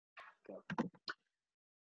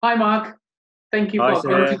Hi, Mark. Thank you Hi, for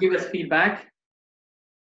coming Sahir. to give us feedback.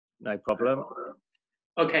 No problem.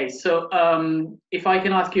 Okay, so if I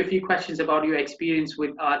can ask you a few questions about your experience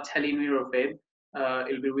with our Teleneurofit,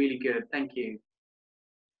 it'll be really good. Thank you.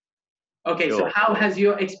 Okay, Sure. so how has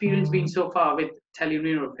your experience been so far with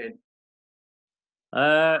Teleneurofit?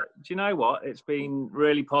 Do you know what? It's been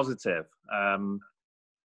really positive.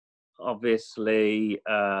 Obviously,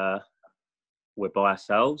 we're by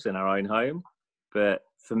ourselves in our own home, but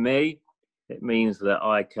for me, it means that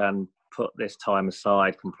I can put this time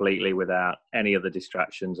aside completely without any other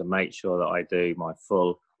distractions and make sure that I do my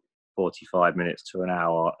full 45 minutes to an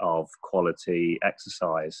hour of quality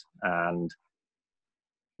exercise. And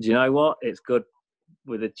do you know what? It's good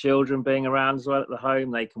with the children being around as well at the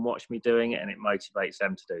home. They can watch me doing it and it motivates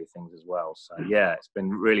them to do things as well. So yeah, it's been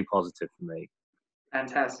really positive for me.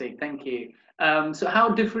 Fantastic, thank you. So how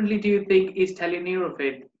differently do you think is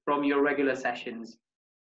Teleneurofit from your regular sessions?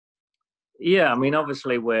 Yeah, I mean,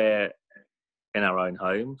 obviously we're in our own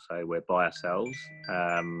home, so we're by ourselves.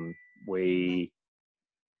 We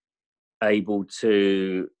able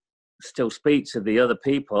to still speak to the other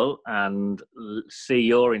people and see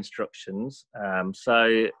your instructions.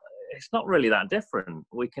 So it's not really that different.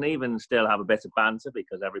 We can even still have a bit of banter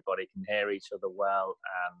because everybody can hear each other well,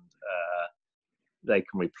 and they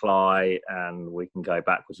can reply, and we can go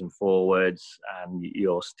backwards and forwards, and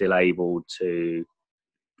you're still able to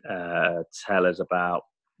tell us about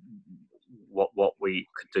what we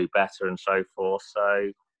could do better and so forth.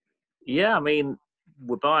 So yeah, I mean,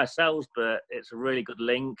 we're by ourselves, but it's a really good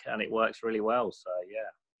link and it works really well. So yeah,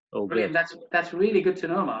 all Brilliant. good. That's really good to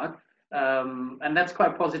know, Mark, and that's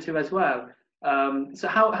quite positive as well. So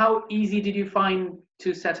how easy did you find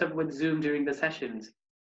to set up with Zoom during the sessions?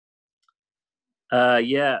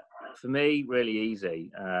 Yeah, for me, really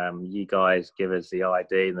easy. You guys give us the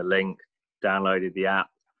ID and the link, downloaded the app,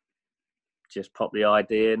 just pop the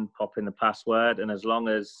ID in, pop in the password, and as long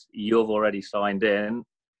as you've already signed in,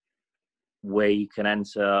 we can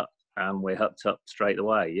enter and we're hooked up straight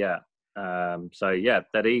away. Yeah. So yeah,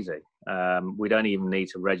 that easy. We don't even need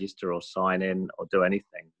to register or sign in or do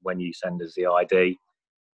anything. When you send us the ID,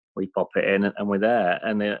 we pop it in and we're there.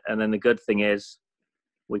 And then the good thing is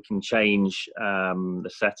we can change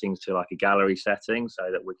the settings to like a gallery setting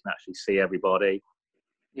so that we can actually see everybody,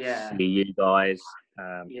 see you guys.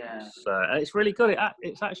 So it's really good.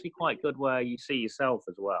 It's actually quite good where you see yourself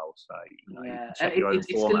as well. So you can check your own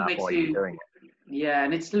format while you're doing it. Yeah,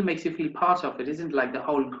 and it still makes you feel part of it, isn't like the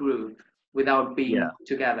whole group without being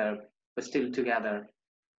together, but still together.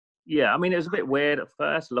 Yeah, I mean, it was a bit weird at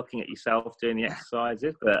first looking at yourself doing the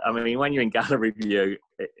exercises, but I mean, when you're in gallery view,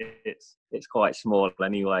 it's quite small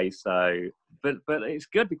anyway. So, but it's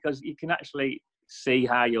good because you can actually see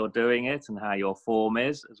how you're doing it and how your form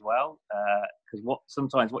is as well. Because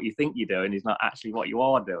sometimes what you think you're doing is not actually what you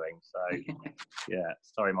are doing. So, yeah.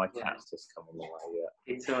 Sorry, my cat's just coming away.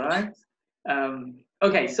 Yeah, it's all right.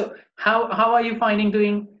 Okay, so how are you finding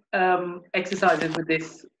doing exercises with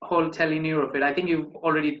this whole Teleneurofit? I think you've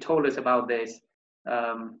already told us about this.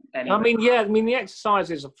 Anyway. I mean, yeah, I mean the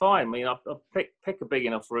exercises are fine. I mean, I pick a big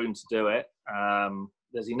enough room to do it.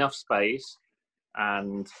 There's enough space,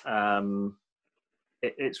 and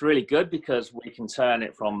it's really good because we can turn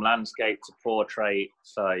it from landscape to portrait.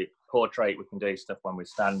 So portrait, we can do stuff when we're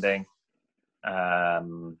standing.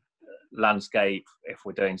 Landscape, if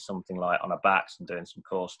we're doing something like on our backs and doing some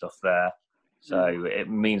core stuff there. So it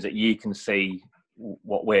means that you can see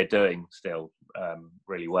what we're doing still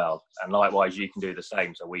really well. And likewise, you can do the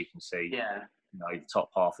same. So we can see the top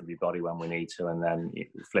half of your body when we need to, and then you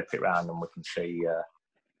flip it around and we can see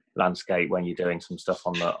landscape when you're doing some stuff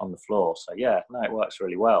on the floor. So yeah, no, it works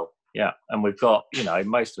really well. Yeah, and we've got,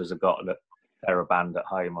 most of us have got a TheraBand at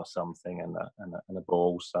home or something, and a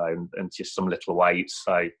ball, so and just some little weights.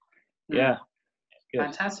 So yeah, good.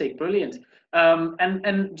 Fantastic, brilliant.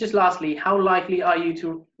 And just lastly, how likely are you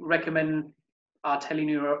to recommend our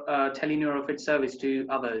Teleneurofit service to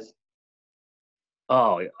others?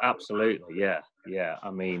 Oh, absolutely, yeah.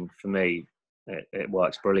 I mean, for me, it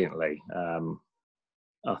works brilliantly.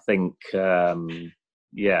 I think, for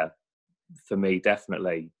me,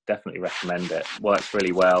 definitely recommend it. Works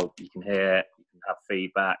really well. You can hear it, you can have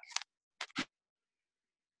feedback.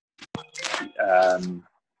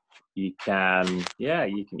 You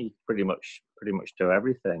can pretty much do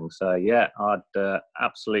everything. So yeah, I'd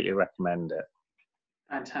absolutely recommend it.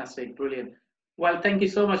 Fantastic, brilliant. Well, thank you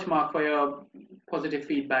so much, Mark, for your positive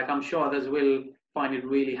feedback. I'm sure others will find it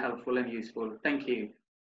really helpful and useful. Thank you.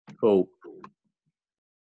 Cool.